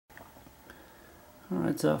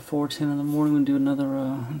Alright, it's 4:10 in the morning. We're going to do another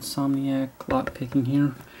Insomniac lock picking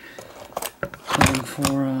here. Looking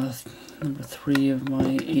for number 3 of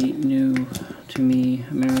my 8 new, to me,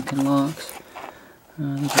 American locks.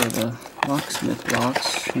 These are the locksmith locks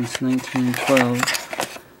since 1912.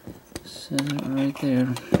 Says it right there.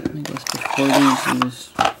 I guess before these,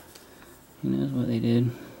 who knows what they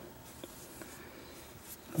did.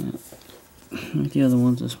 Yeah. Like the other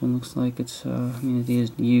ones, this one looks like it's, I mean, it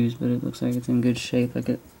is used, but it looks like it's in good shape, like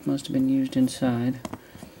it must have been used inside.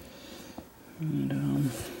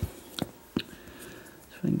 And,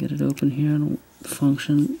 if I can get it open here, it'll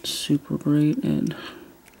function super great, and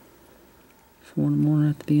 4 in the morning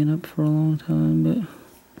after being up for a long time, but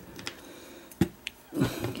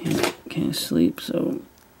can't sleep, so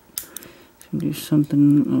I'm gonna do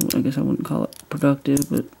something, well, I guess I wouldn't call it productive,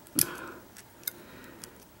 but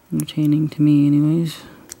entertaining to me anyways.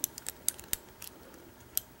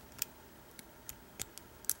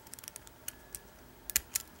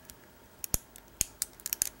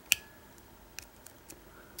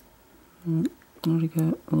 Already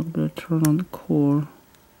got a little bit of turn on the core.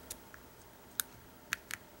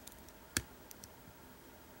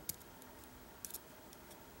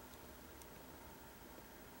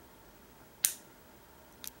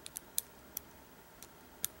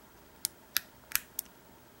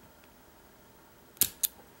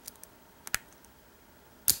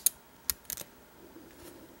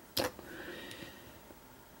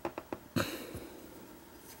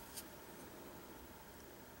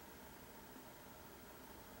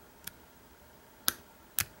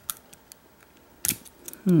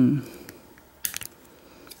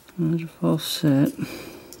 There's a false set.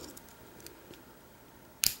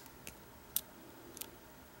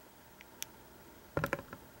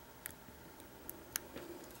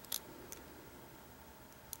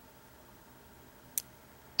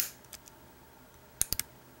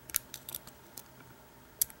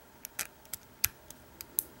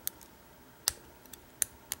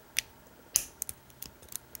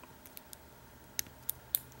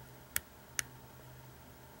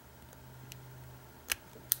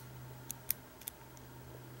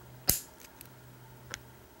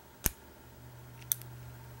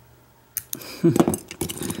 What's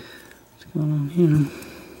going on here?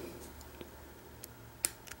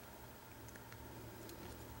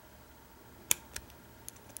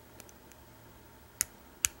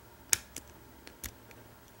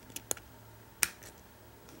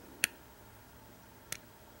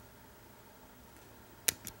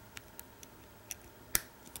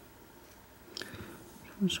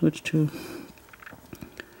 I'll switch to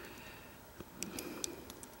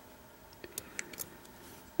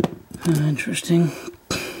interesting.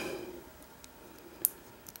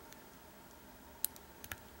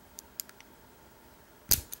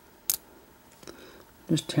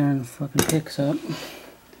 Just tearing the fucking picks up.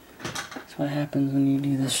 That's what happens when you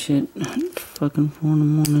do this shit at fucking 4 in the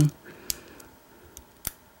morning.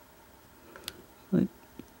 Like,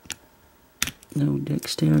 no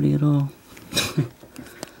dexterity at all.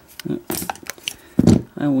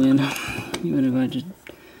 I win, even if I just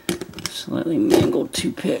slightly mangled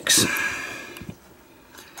 2 picks.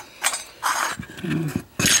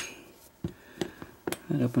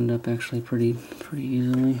 That opened up actually pretty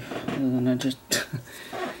easily. And then I just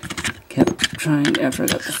kept trying, after I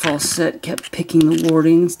got the false set, kept picking the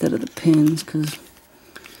warding instead of the pins, because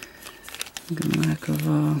I got a lack of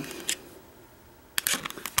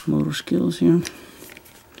motor skills here.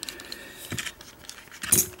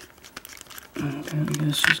 Okay, I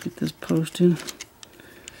guess just get this posted.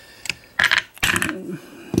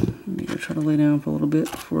 Maybe I'll try to lay down for a little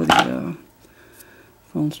bit before the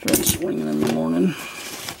phone starts swinging in the morning.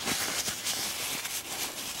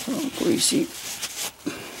 So greasy.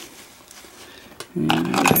 And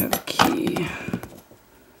I have a key.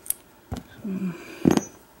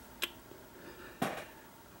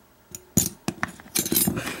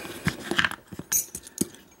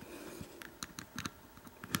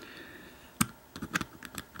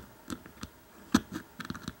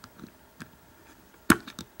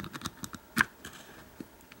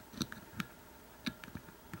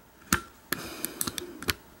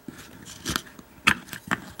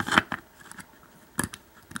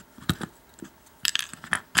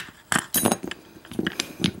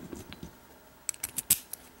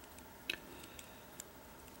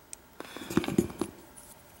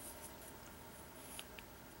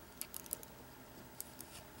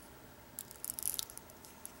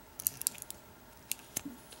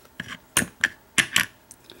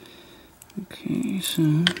 Okay, so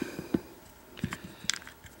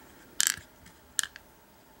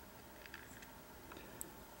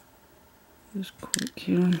Just quick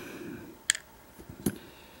here.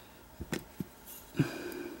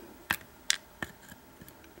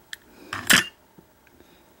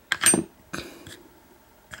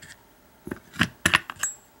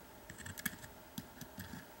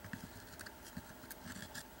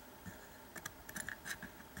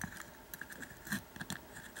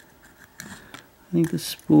 I think the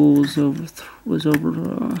spool was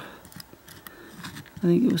over. I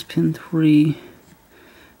think it was pin 3,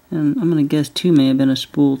 and I'm gonna guess 2 may have been a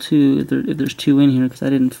spool too. If there's 2 in here, because I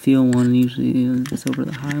didn't feel one. Usually, it's over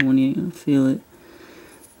the high one. You ain't gonna feel it.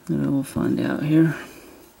 But we'll find out here.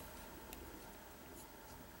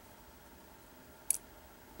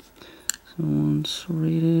 So one's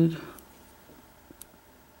serrated.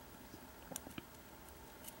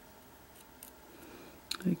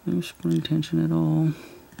 Like no spring tension at all.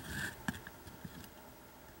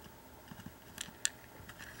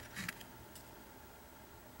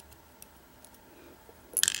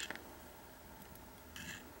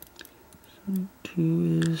 So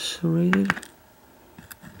 2 is serrated.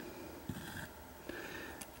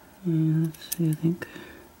 And let's see, I think,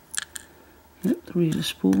 yep, 3 is a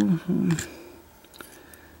spool. So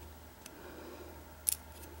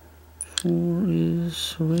 4 is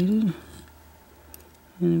serrated.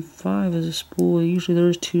 And 5 is a spool. Usually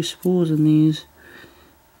there's 2 spools in these.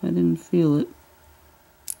 I didn't feel it.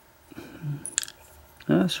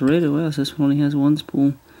 Ah, serrated. Wow, so this one only has 1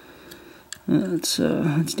 spool. That's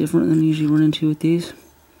different than usually run into with these.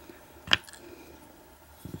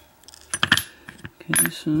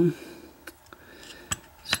 Okay, so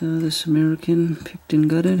this American picked and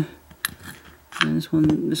gutted. And this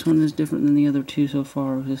one is different than the other 2 so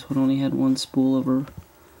far. This one only had 1 spool over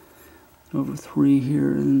 3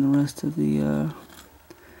 here, and the rest of the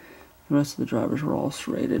drivers were all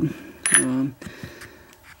serrated. So,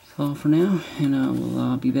 that's all for now, and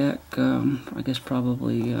we'll be back. I guess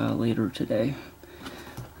probably later today.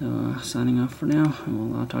 Signing off for now,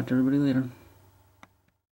 and we'll talk to everybody later.